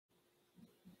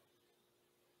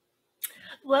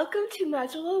Welcome to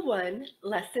Module 1,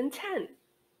 Lesson 10.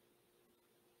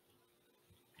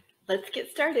 Let's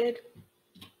get started.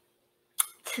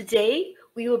 Today,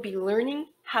 we will be learning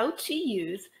how to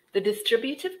use the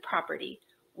distributive property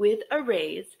with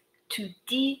arrays to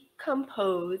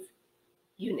decompose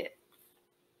units.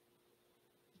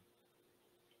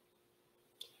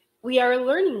 We are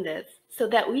learning this so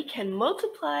that we can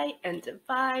multiply and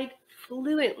divide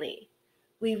fluently.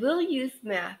 We will use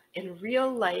math in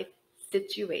real-life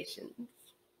situations.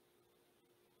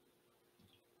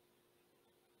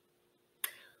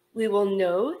 We will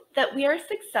know that we are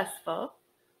successful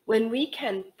when we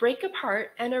can break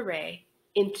apart an array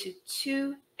into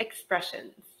two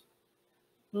expressions,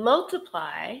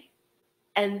 multiply,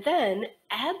 and then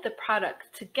add the products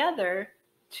together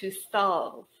to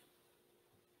solve.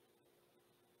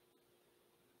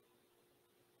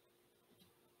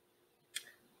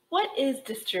 What is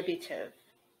distributive?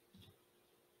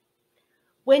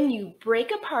 When you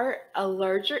break apart a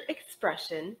larger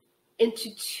expression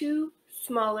into two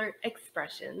smaller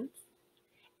expressions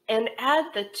and add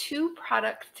the two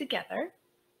products together,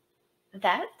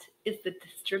 that is the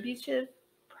distributive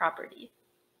property.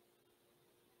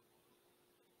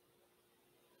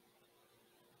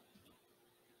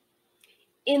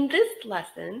 In this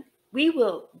lesson, we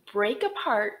will break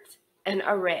apart an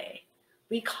array.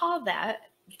 We call that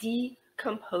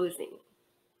decomposing.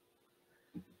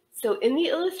 So in the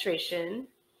illustration,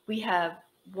 we have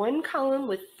one column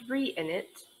with 3 in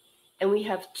it, and we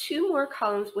have 2 more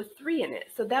columns with 3 in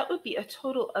it. So that would be a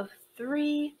total of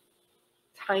 3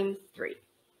 times 3.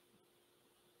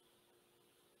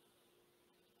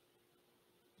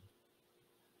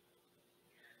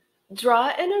 Draw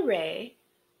an array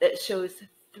that shows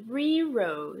 3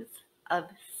 rows of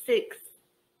 6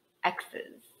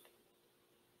 X's.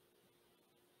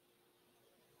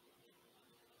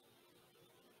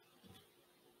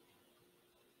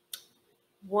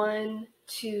 One,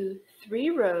 two,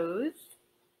 3 rows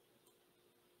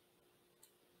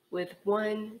with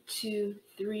 1, 2,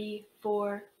 3,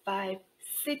 4, 5,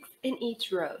 6 in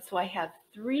each row. So I have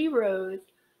 3 rows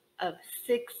of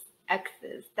 6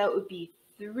 X's. That would be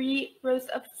 3 rows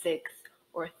of 6,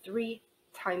 or 3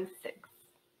 times 6.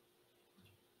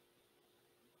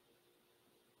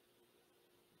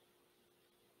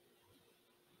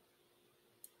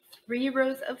 Three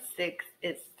rows of 6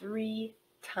 is 3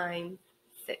 times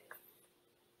 6.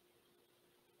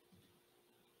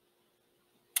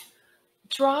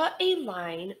 Draw a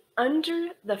line under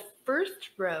the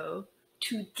first row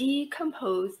to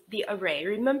decompose the array.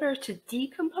 Remember, to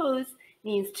decompose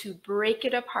means to break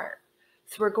it apart.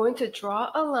 So we're going to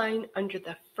draw a line under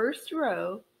the first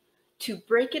row to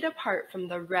break it apart from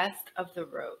the rest of the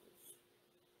rows.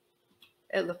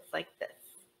 It looks like this.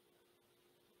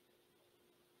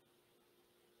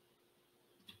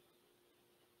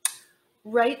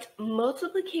 Write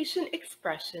multiplication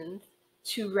expressions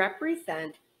to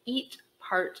represent each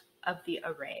part of the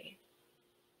array.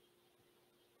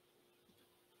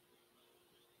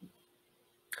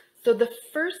 So the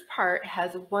first part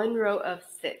has 1 row of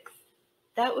 6.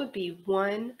 That would be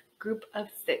 1 group of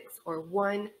 6, or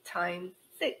 1 times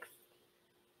 6.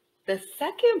 The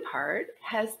second part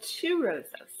has 2 rows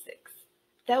of 6.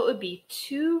 That would be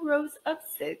 2 rows of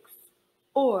 6,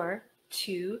 or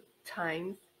 2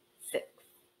 times 6.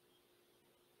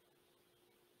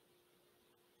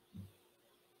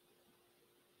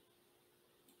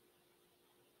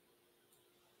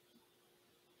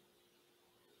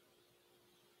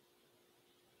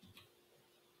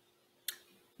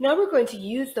 Now we're going to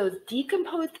use those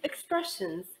decomposed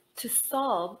expressions to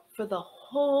solve for the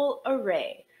whole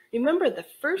array. Remember, the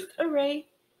first array,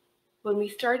 when we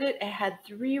started, it had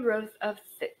 3 rows of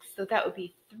 6. So that would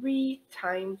be 3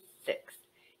 times 6.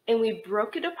 And we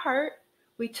broke it apart.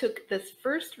 We took this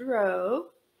first row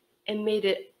and made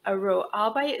it a row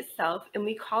all by itself, and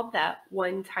we called that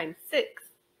 1 times 6.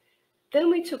 Then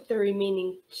we took the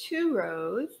remaining 2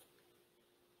 rows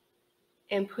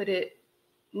and put it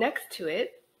next to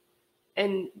it.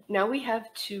 And now we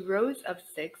have 2 rows of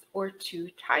 6, or 2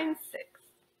 times 6.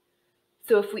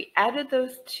 So if we added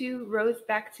those 2 rows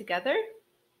back together,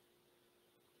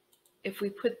 if we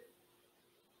put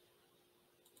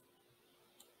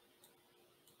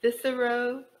this a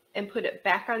row and put it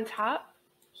back on top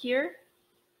here,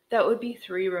 that would be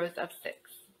 3 rows of 6.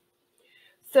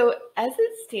 So as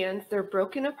it stands, they're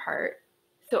broken apart.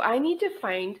 So I need to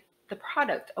find the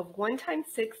product of 1 times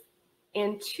 6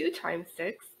 and 2 times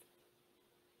 6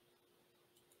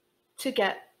 to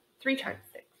get 3 times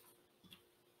 6.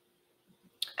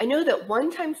 I know that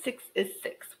 1 times 6 is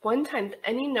 6. 1 times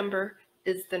any number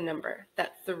is the number.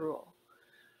 That's the rule.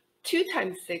 2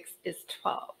 times 6 is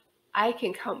 12. I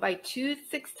can count by 2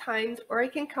 6 times, or I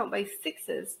can count by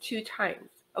 6s 2 times,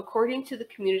 according to the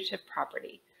commutative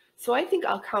property. So I think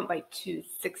I'll count by 2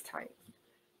 6 times.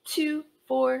 2,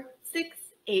 4, 6,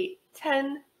 8,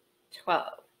 10, 12.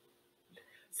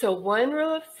 So 1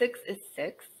 row of 6 is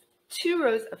 6, 2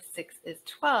 rows of 6 is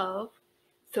 12,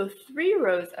 so 3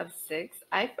 rows of 6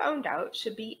 I found out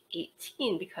should be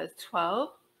 18 because 12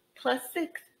 plus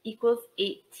 6 equals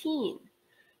 18.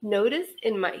 Notice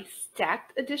in my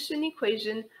stacked addition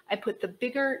equation, I put the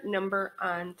bigger number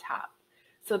on top.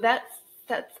 So that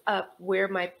sets up where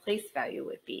my place value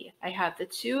would be. I have the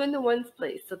 2 in the 1's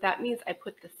place, so that means I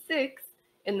put the 6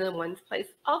 in the 1's place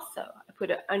also. I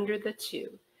put it under the 2.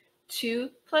 2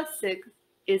 plus 6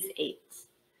 is 8.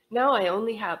 Now I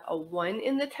only have a 1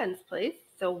 in the 10's place,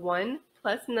 so 1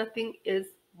 plus nothing is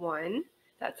 1.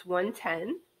 That's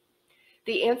 110.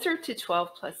 The answer to 12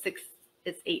 plus 6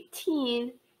 is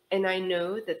 18, and I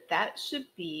know that that should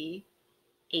be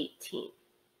 18.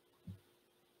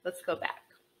 Let's go back.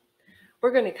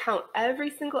 We're going to count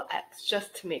every single x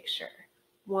just to make sure.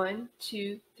 1,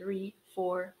 2, 3,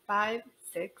 4, 5,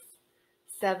 6,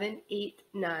 7, 8,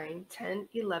 9, 10,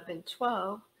 11,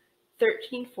 12,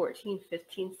 13, 14,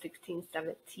 15, 16,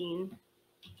 17,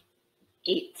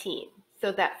 18.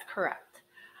 So that's correct.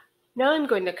 Now I'm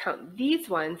going to count these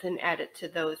ones and add it to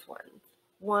those ones.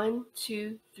 1,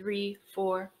 2, 3,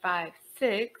 4, 5,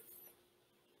 6.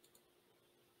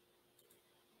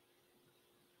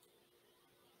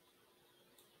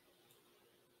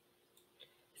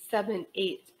 7,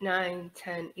 8, 9,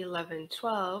 10, 11,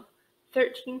 12,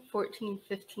 13, 14,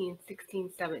 15, 16,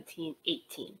 17,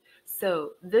 18.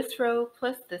 So this row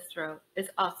plus this row is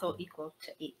also equal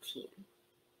to 18.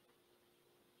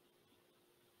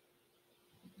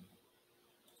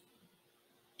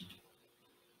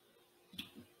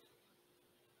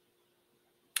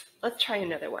 Let's try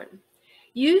another one.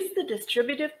 Use the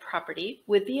distributive property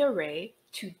with the array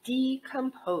to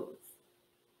decompose.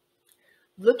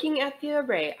 Looking at the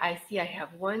array, I see I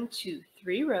have 1, 2,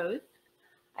 3 rows.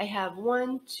 I have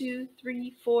 1, 2,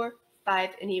 3, 4, 5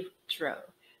 in each row.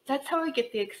 That's how I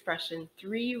get the expression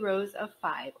 3 rows of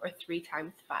 5, or 3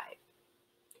 times 5.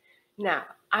 Now,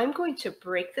 I'm going to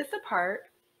break this apart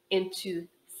into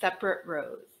separate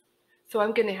rows. So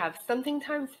I'm going to have something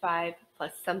times 5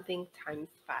 plus something times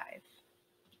 5.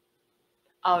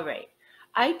 All right,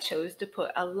 I chose to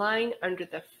put a line under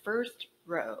the first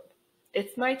row.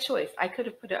 It's my choice. I could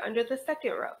have put it under the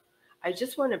second row. I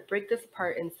just want to break this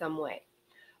apart in some way.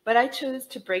 But I chose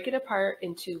to break it apart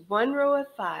into 1 row of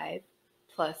 5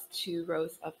 plus 2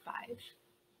 rows of 5.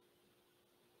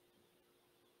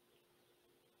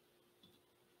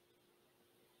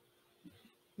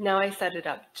 Now I set it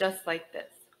up just like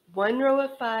this. 1 row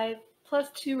of 5 plus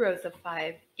 2 rows of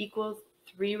 5 equals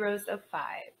 3 rows of 5.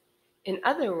 In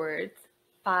other words,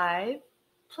 5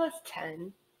 plus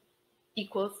 10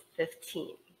 equals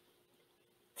 15.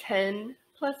 10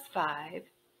 plus 5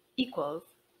 equals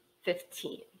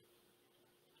 15.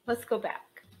 Let's go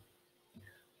back.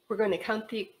 We're going to count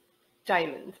the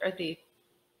diamonds, or the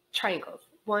triangles.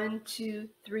 1, 2,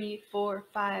 3, 4,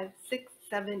 5, 6,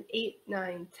 7, 8,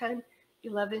 9, 10,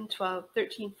 11, 12,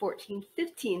 13, 14,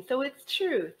 15. So it's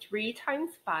true. 3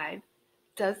 times 5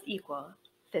 does equal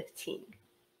 15.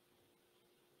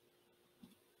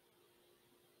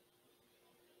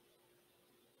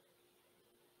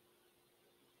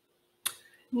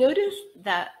 Notice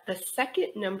that the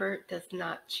second number does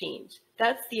not change.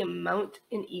 That's the amount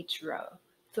in each row.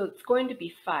 So it's going to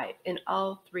be 5 in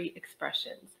all 3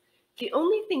 expressions. The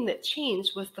only thing that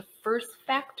changed was the first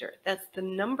factor. That's the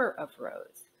number of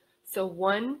rows. So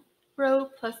 1 row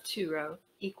plus 2 row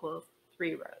equals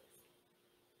 3 rows.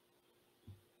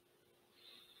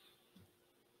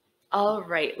 All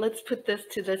right, let's put this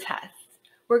to the test.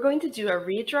 We're going to do a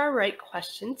redraw right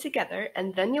question together,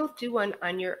 and then you'll do one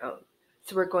on your own.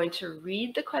 So we're going to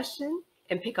read the question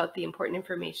and pick out the important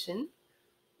information,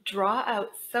 draw out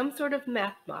some sort of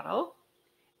math model,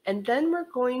 and then we're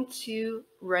going to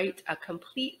write a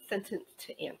complete sentence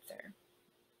to answer.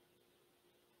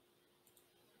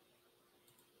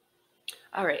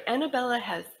 All right, Annabella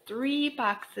has 3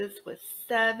 boxes with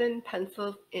 7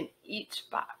 pencils in each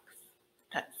box.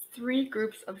 That's 3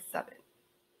 groups of 7.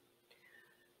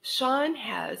 Sean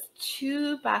has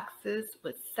 2 boxes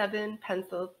with 7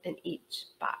 pencils in each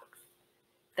box.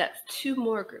 That's 2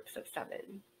 more groups of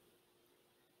 7.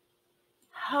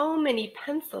 How many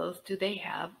pencils do they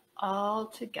have all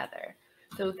together?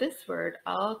 So this word,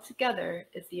 all together,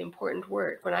 is the important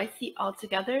word. When I see all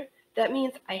together, that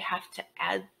means I have to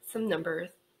add some numbers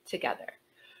together.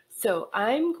 So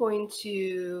I'm going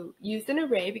to use an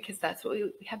array because that's what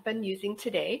we have been using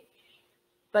today,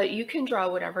 but you can draw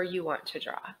whatever you want to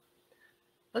draw.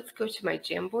 Let's go to my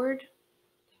Jamboard.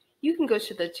 You can go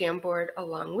to the Jamboard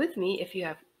along with me if you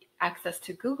have access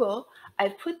to Google.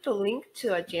 I've put the link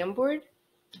to a Jamboard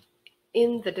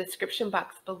in the description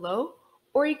box below,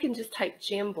 or you can just type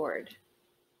Jamboard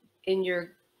in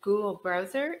your Google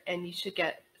browser and you should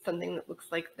get something that looks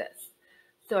like this.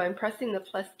 So I'm pressing the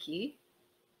plus key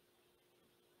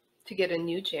to get a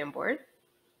new Jamboard.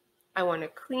 I want a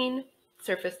clean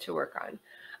surface to work on.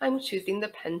 I'm choosing the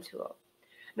pen tool.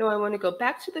 Now I want to go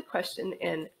back to the question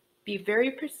and be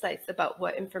very precise about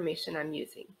what information I'm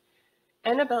using.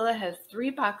 Annabella has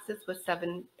 3 boxes with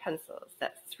 7 pencils.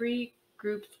 That's 3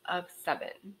 groups of 7.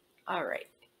 All right,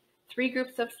 3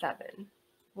 groups of 7.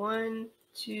 1,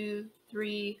 2,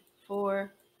 3,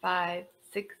 4, 5,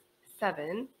 6,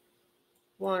 7.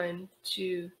 1,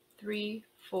 2, 3,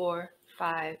 4,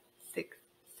 5, 6,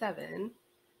 7.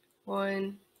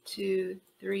 1, 2,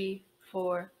 3,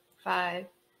 4, 5,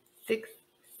 6,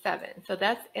 7. So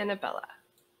that's Annabella.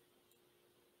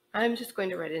 I'm just going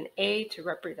to write an A to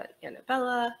represent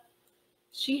Annabella.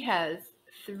 She has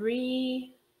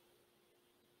 3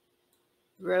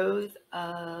 rows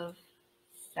of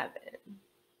 7.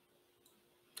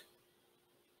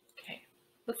 Okay,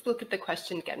 let's look at the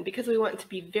question again because we want to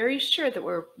be very sure that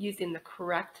we're using the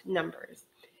correct numbers.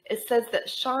 It says that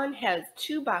Sean has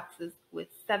 2 boxes with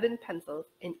 7 pencils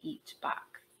in each box.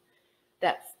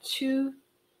 That's 2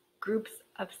 groups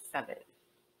of 7.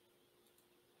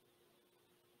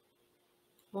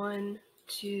 1,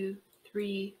 2,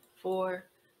 3, 4,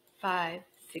 5,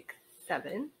 6,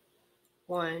 7.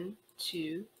 1,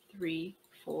 2, 3,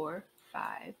 4,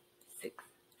 5, 6,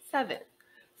 7.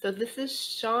 So this is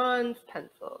Sean's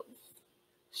pencils.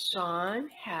 Sean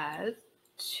has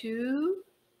 2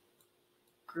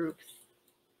 groups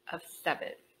of 7.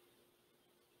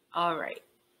 All right,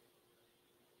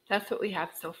 that's what we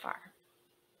have so far.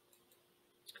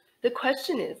 The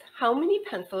question is, how many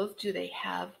pencils do they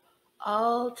have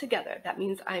all together? That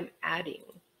means I'm adding.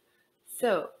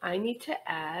 So I need to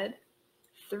add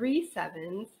 3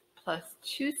 7s plus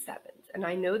 2 7s. And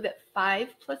I know that 3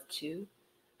 plus 2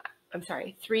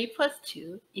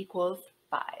 equals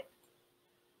 5.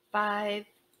 5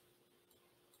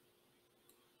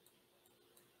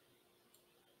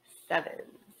 7s.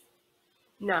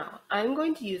 Now I'm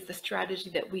going to use the strategy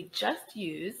that we just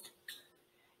used,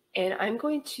 and I'm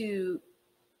going to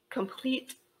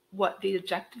complete what the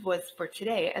objective was for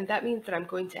today, and that means that I'm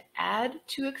going to add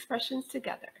 2 expressions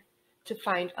together to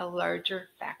find a larger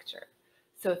factor.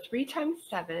 So 3 times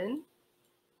 7,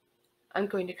 I'm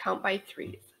going to count by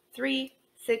 3s. 3,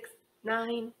 6,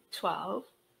 9, 12,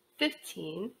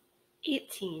 15,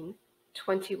 18,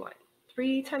 21.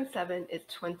 3 times 7 is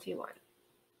 21.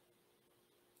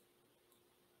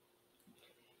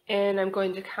 And I'm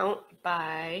going to count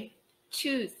by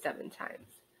 2 7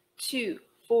 times. 2,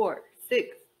 4,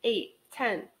 6, 8,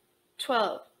 10,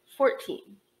 12, 14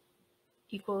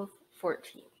 equals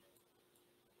 14.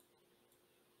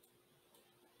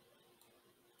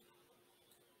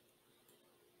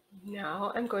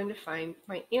 Now I'm going to find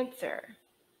my answer.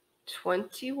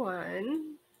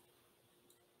 21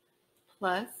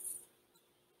 plus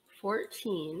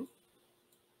 14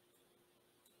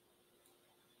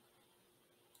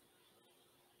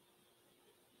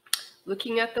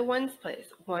 looking at the ones place,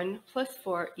 1 plus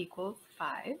 4 equals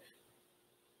 5.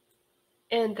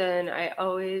 And then I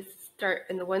always start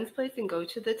in the ones place and go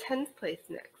to the tens place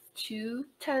next. 2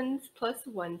 10s plus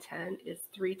 1 10 is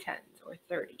 3 10s, or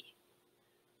 30.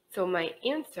 So my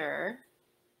answer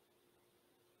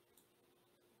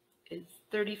is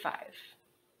 35.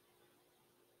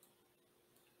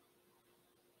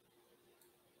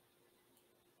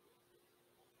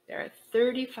 There are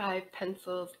 35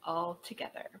 pencils all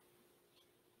together.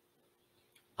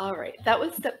 All right, that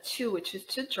was step 2, which is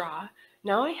to draw.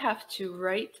 Now I have to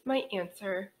write my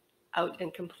answer out in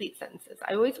complete sentences.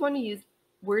 I always want to use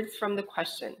words from the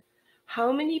question.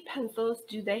 How many pencils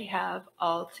do they have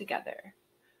all together?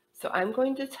 So I'm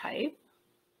going to type,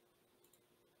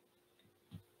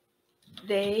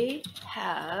 they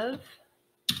have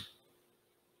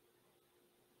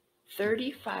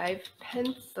 35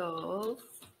 pencils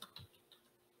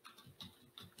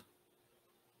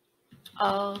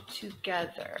all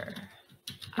together.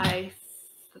 I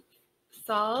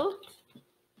solved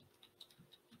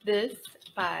this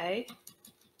by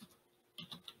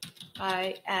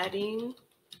adding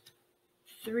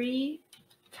 3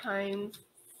 times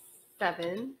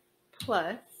 7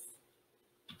 plus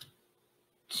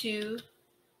 2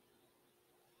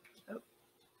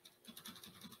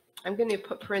 I'm going to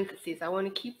put parentheses. I want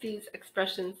to keep these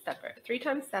expressions separate. 3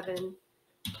 times 7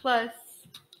 plus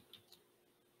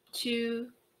 2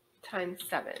 times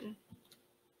 7.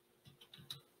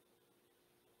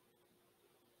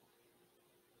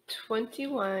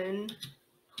 21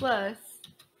 plus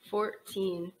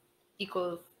 14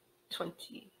 equals 35.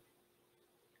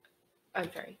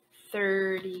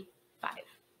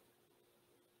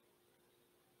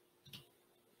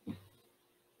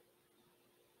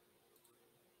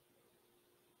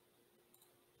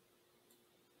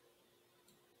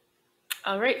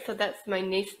 All right, so that's my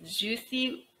nice,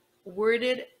 juicy,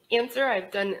 worded answer.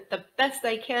 I've done the best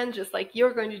I can, just like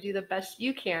you're going to do the best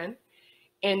you can.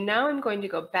 And now I'm going to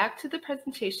go back to the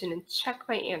presentation and check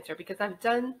my answer because I've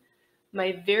done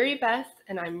my very best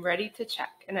and I'm ready to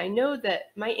check. And I know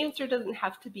that my answer doesn't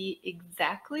have to be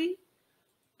exactly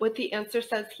what the answer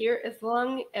says here as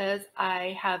long as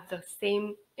I have the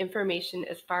same information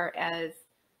as far as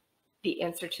the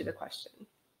answer to the question.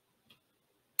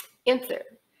 Answer.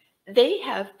 They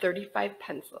have 35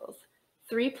 pencils.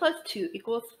 3 plus 2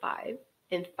 equals 5,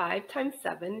 and 5 times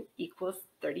 7 equals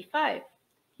 35.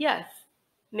 Yes,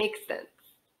 makes sense.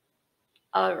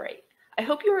 All right, I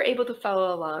hope you were able to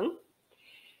follow along.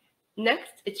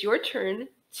 Next, it's your turn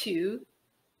to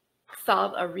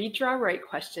solve a read, draw, write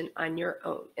question on your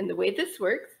own. And the way this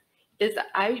works is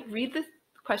I read the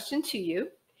question to you.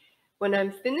 When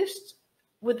I'm finished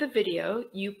with the video,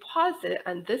 you pause it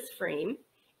on this frame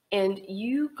and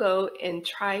you go and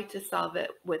try to solve it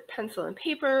with pencil and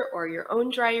paper or your own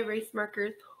dry erase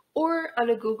markers or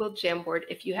on a Google Jamboard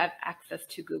if you have access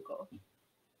to Google.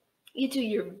 You do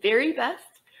your very best,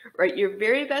 write your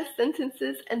very best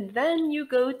sentences, and then you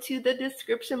go to the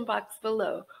description box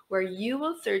below where you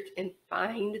will search and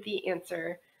find the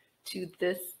answer to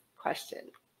this question.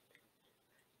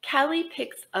 Callie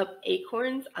picks up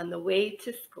acorns on the way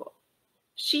to school.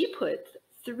 She puts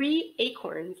 3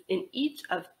 acorns in each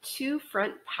of 2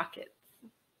 front pockets.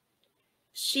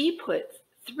 She puts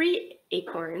 3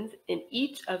 acorns in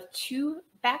each of 2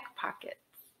 back pockets.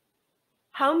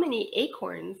 How many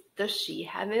acorns does she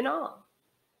have in all?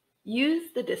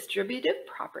 Use the distributive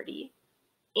property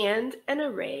and an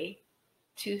array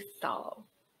to solve.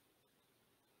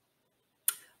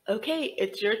 Okay,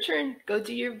 it's your turn. Go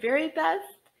do your very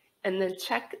best and then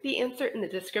check the answer in the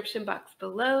description box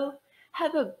below.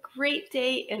 Have a great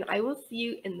day, and I will see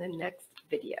you in the next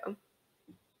video.